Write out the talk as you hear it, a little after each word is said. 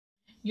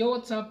Yo,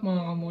 what's up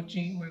mga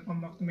kamochi? Welcome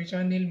back to my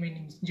channel. My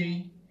name is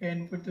Jay.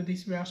 And for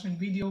today's reaction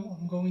video,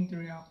 I'm going to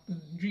react to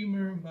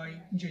Dreamer by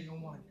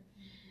JO1.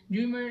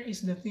 Dreamer is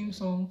the theme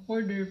song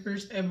for their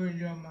first ever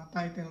drama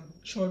titled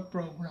Short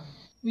Program,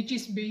 which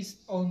is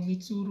based on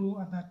Mitsuru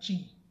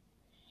Adachi,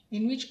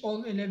 in which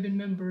all 11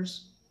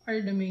 members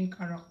are the main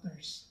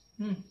characters.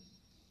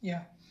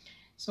 Yeah,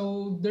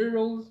 so their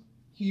role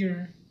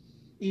here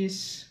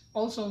is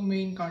also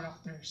main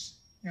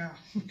characters. Yeah,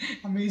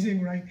 amazing,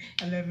 right?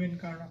 11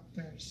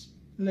 characters.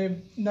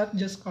 Not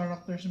just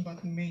characters, but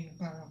main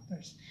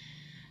characters.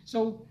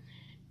 So,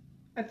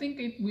 I think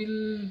it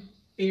will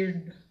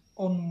aired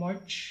on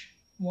March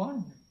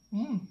 1.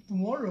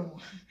 Tomorrow.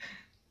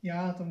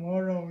 Yeah,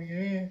 tomorrow,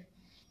 yeah.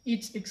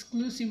 It's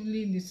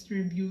exclusively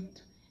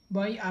distributed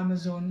by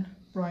Amazon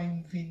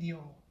Prime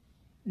Video.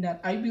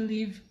 That I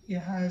believe it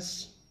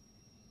has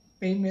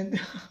payment.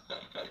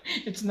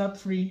 It's not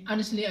free.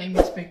 Honestly, I'm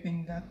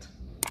expecting that.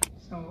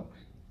 So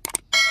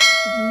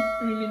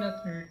it really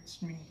not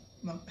hurts me.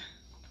 But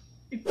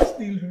it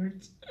still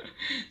hurts.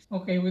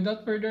 Okay,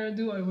 without further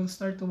ado, I will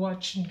start to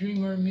watch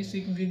Dreamer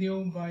music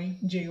video by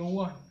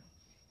JO1.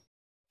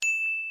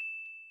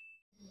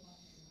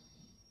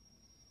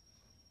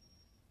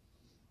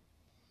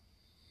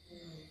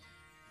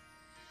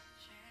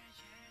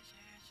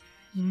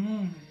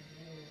 Hmm,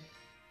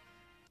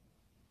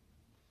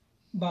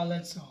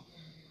 ballad song.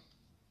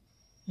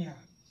 Yeah.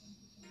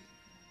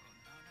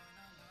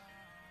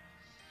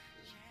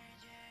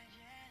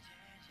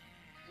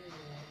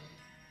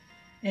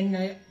 And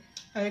I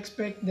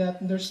expect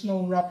that there's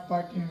no rap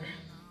part here.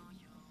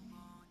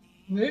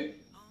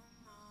 Wait.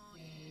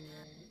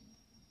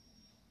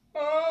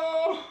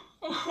 Oh,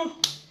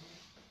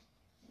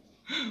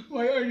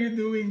 why are you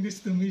doing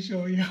this to me,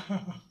 Shoya?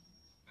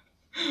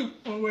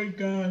 Oh my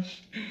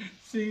gosh.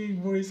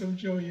 Singing voice of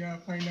Shoya,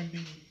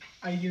 finally.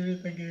 I hear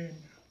it again.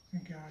 Oh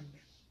my god.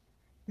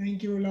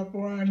 Thank you,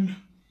 Lapuan.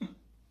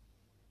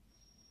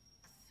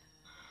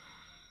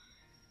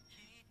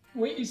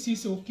 Why is he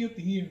so cute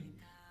here?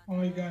 Oh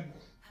my god.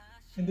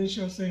 And then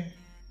Shosei.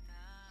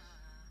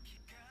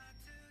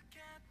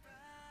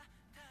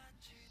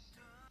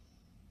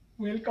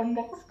 Welcome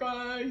back,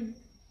 Sky.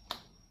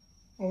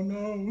 Oh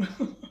no.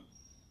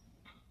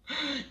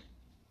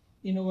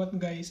 You know what,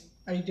 guys?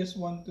 I just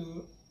want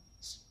to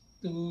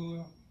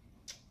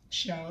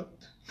shout,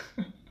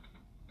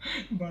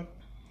 but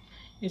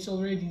it's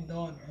already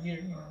done here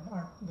in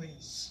our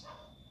place.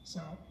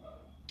 So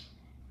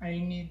I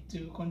need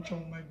to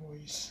control my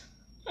voice.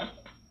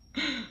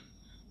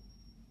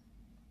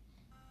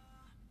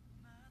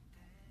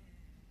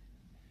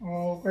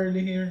 Oh,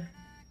 curly hair.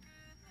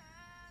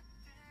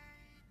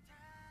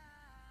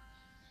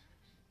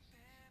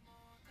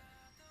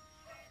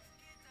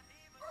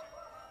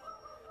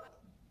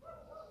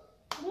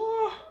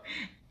 Whoa.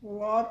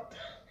 What?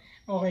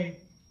 Okay.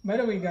 By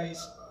the way,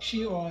 guys,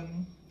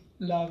 Shion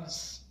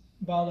loves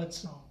ballad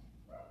song.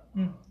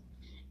 Hmm.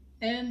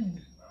 And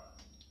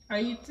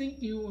I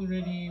think you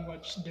already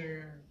watched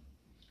their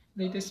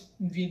latest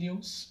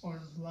videos or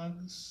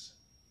vlogs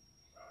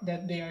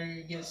that they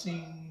are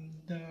guessing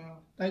the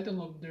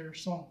title of their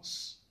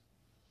songs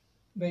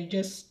by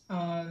just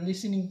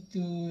listening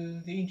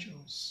to the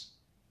intros.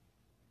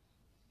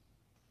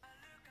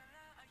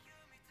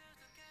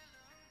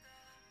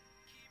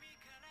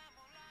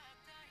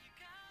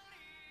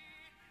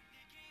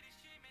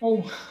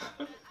 Oh,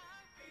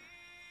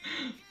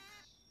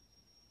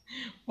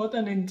 what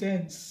an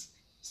intense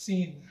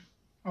scene.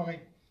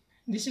 Okay,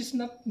 this is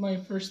not my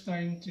first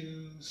time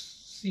to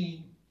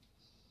see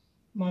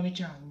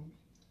Mami-chan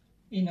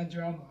in a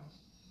drama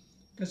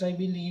because I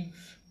believe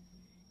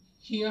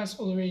he has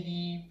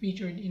already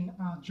featured in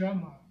a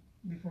drama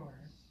before,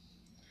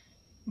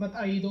 but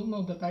I don't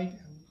know the title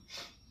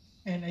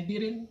and I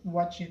didn't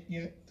watch it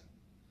yet.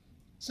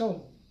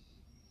 So,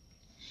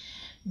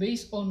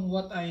 based on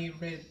what I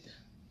read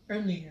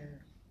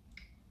earlier,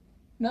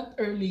 not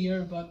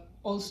earlier, but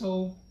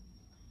also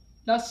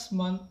last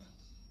month,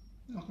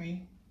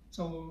 okay,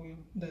 so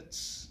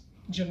that's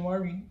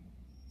January,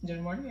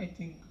 January, I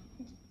think,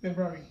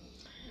 February.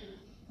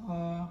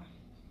 Uh,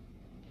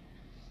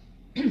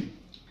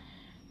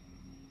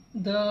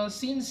 the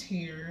scenes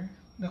here,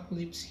 the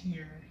clips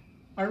here,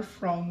 are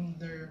from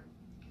the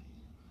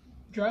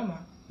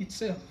drama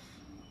itself,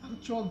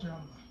 actual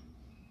drama.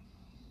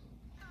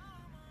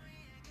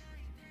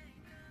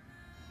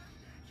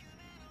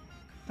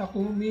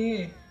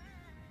 Takumi,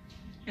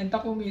 and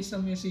Takumi is a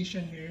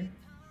musician here,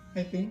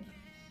 I think.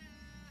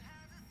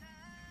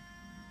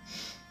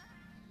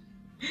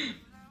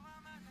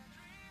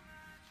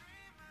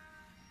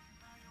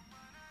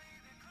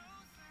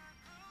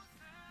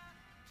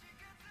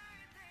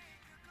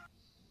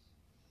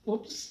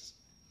 Oops,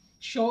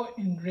 Sho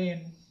and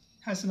Ren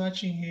has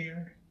matching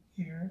hair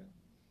here,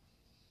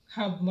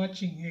 have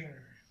matching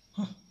hair.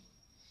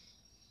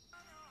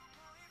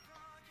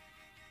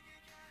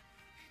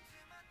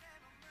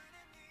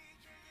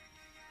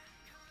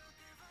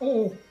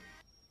 Oh,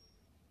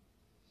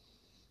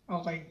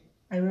 okay.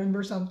 I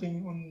remember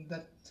something on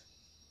that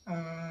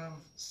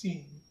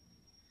scene.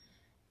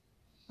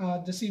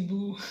 the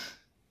Cebu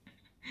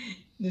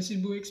the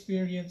Cebu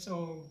experience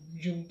of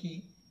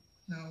Junki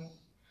now.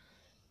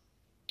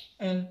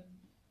 And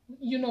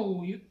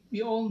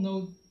we all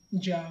know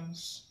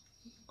jams,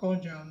 call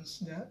jams,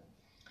 that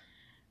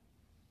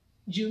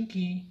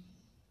Junki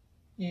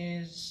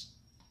is,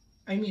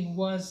 I mean,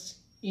 was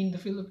in the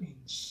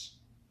Philippines.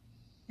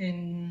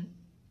 And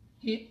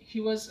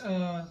he was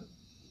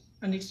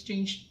an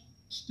exchange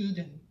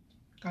student,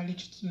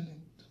 college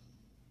student.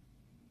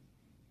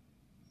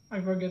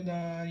 I forget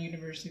the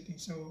university,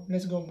 so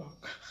let's go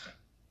back.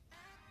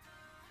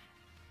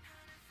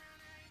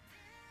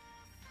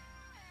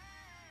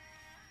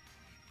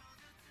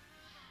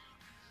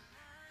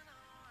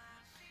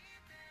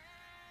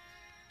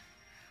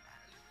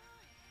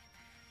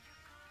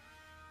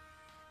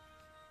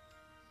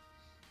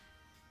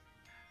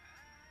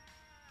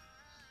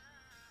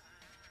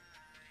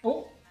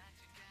 Oh,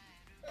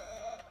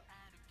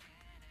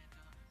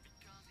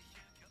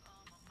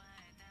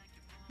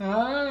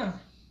 ah,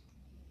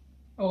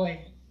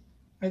 okay.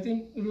 I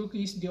think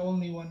Ruki is the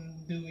only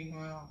one doing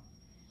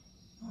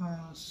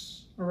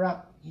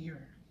rap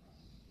here,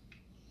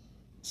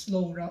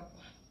 slow rap.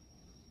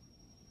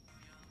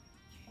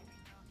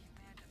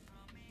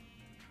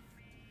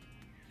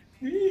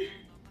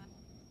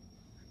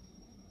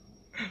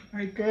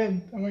 I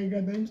can't. Oh my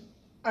god,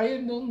 I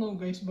don't know,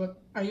 guys,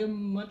 but I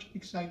am much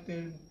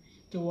excited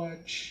to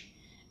watch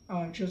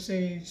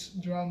Shosei's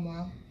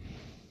drama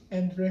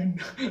and Ren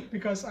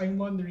because I'm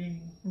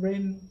wondering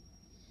Ren,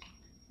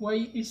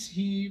 why is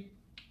he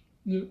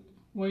look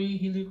why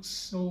he looks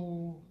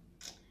so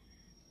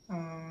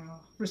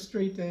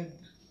frustrated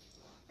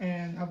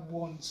and have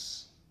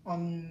wounds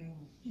on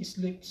his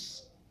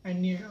lips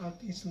and near out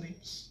his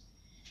lips.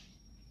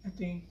 I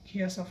think he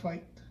has a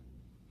fight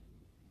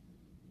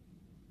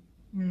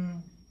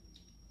mm,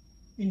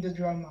 in the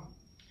drama.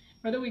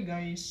 By the way,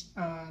 guys,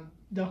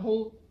 the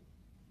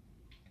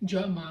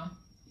drama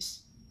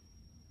is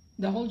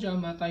the whole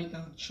drama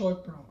titled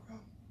Short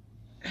Program,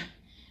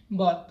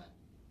 but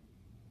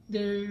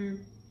their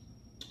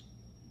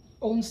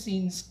own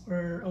scenes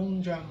or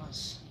own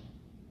dramas.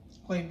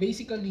 Okay,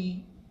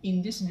 basically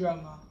in this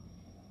drama,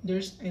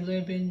 there's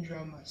 11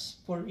 dramas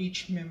for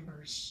each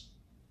members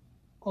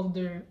of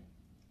their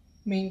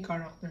main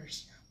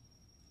characters.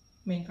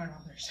 Main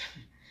characters.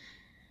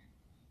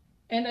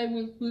 And I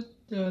will put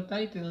the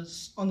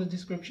titles on the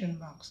description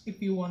box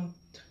if you want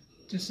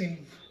to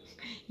save.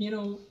 You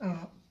know,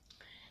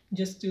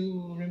 just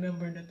to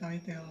remember the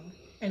title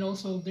and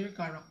also their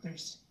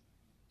characters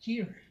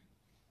here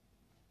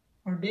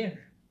or there.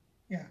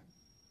 Yeah.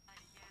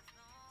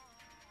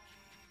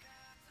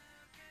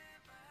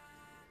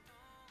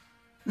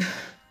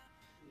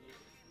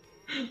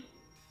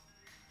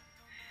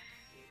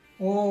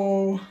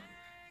 Oh,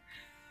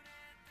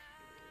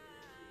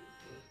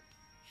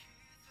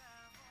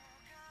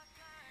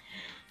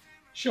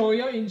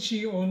 Shoya in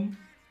Shion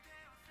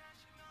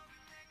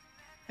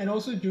and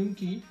also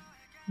Junki.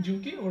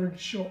 Junki or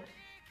Sho?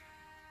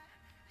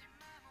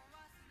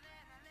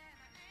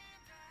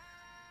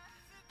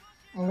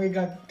 Oh my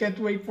god, can't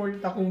wait for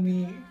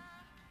Takumi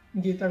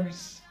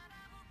guitarist.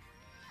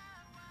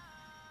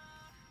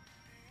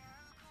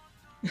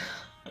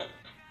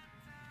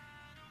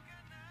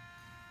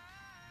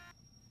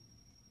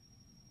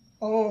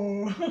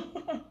 Oh,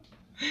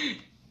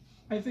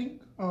 I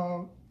think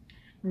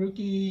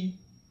Ruki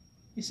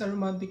is a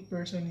romantic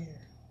person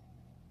here.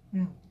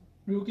 Hmm.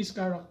 Ruki's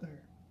character.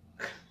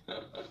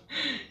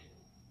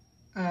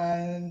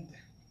 And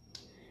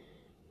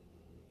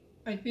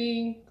I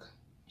think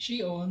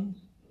Shion,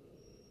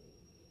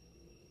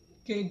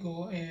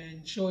 Keigo,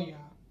 and Shoya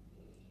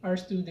are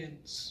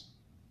students.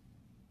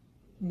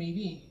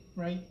 Maybe,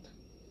 right?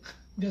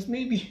 Just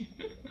maybe.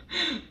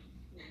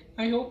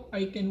 I hope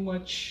I can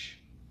watch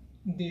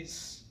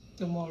this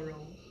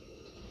tomorrow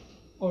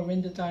or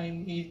when the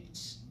time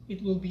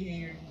it will be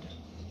aired.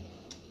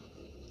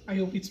 I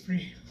hope it's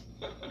free.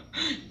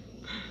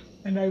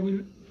 And I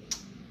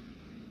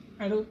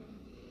don't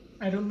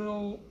I don't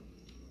know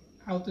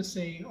how to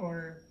say,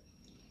 or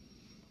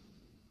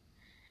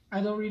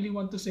I don't really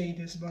want to say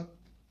this, but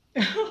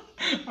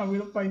I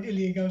will find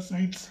illegal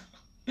sites.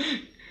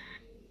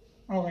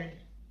 Okay,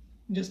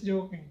 just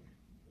joking.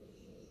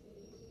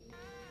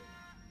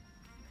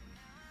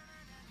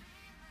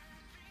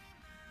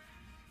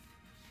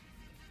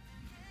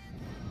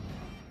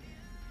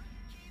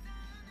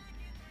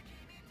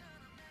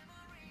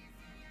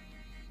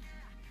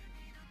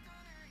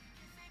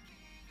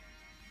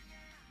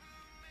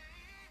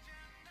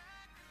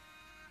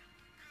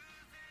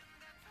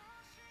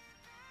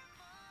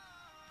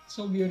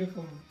 So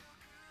beautiful.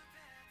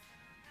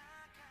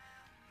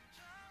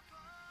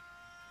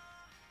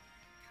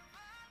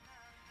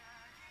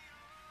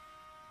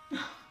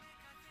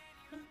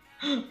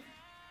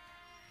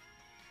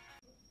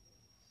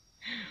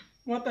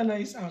 What a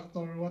nice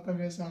actor. What a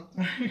best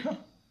actor.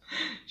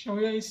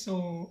 Shoya is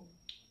so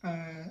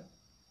uh,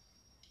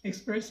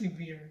 expressive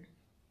here.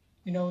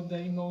 You know, the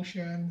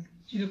emotion.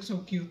 She looks so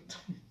cute.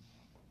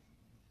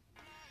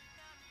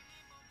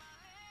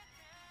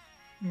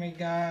 My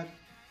god.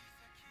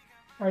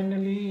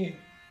 Finally.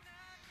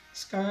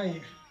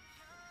 Sky.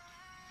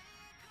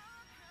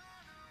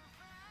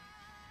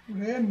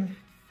 Ren.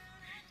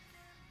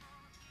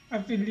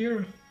 I feel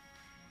you.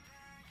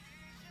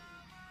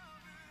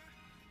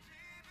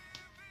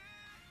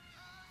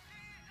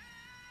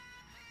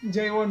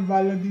 J1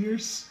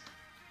 Balladeers.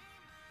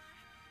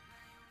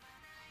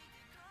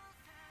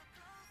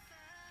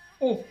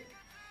 Oh.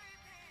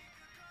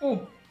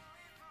 Oh.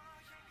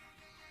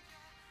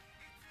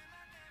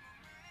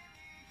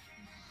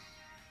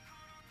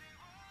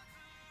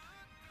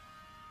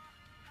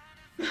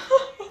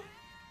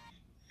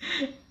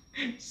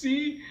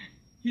 See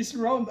his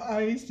round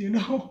eyes.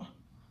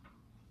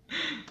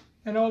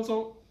 And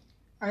also,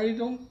 I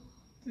don't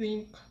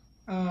think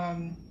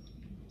um,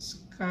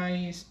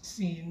 Sky's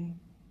scene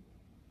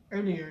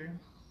earlier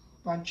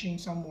punching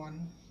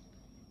someone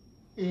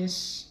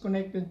is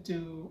connected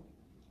to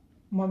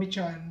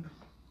Mommy-chan,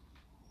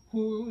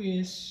 who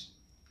is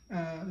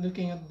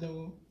looking at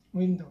the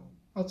window,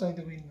 outside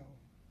the window.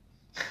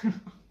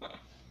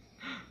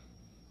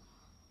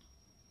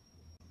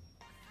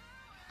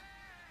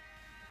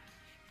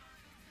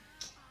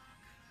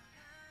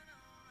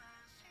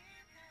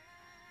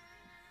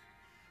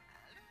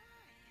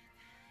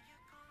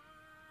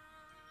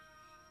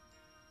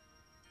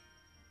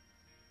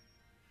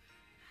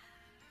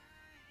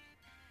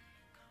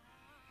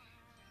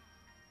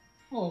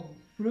 Oh,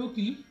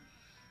 Ruki,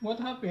 what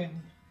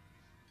happened?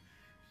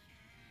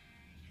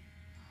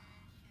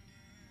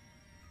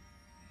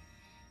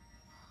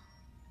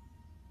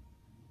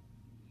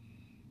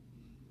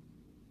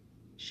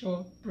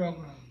 Short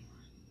program.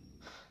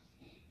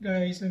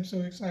 Guys, I'm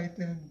so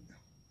excited,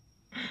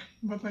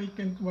 but I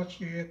can't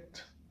watch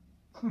it.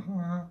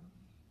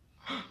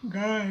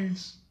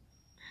 Guys,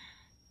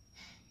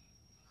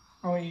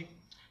 okay,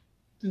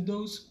 to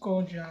those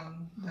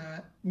Kojang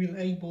that will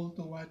able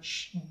to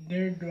watch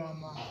their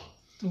drama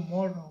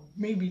tomorrow,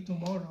 maybe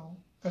tomorrow,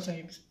 because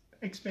I'm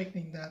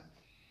expecting that.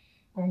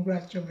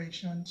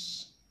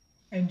 Congratulations,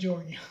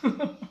 enjoy,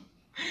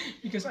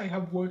 because I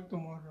have work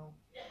tomorrow.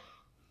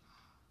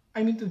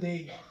 I mean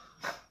today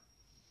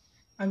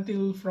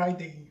until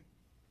Friday.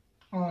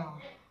 Ah,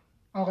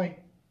 okay.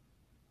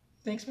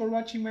 Thanks for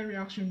watching my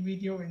reaction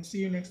video and see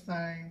you next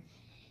time.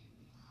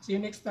 See you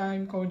next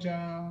time,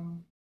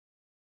 Kojang.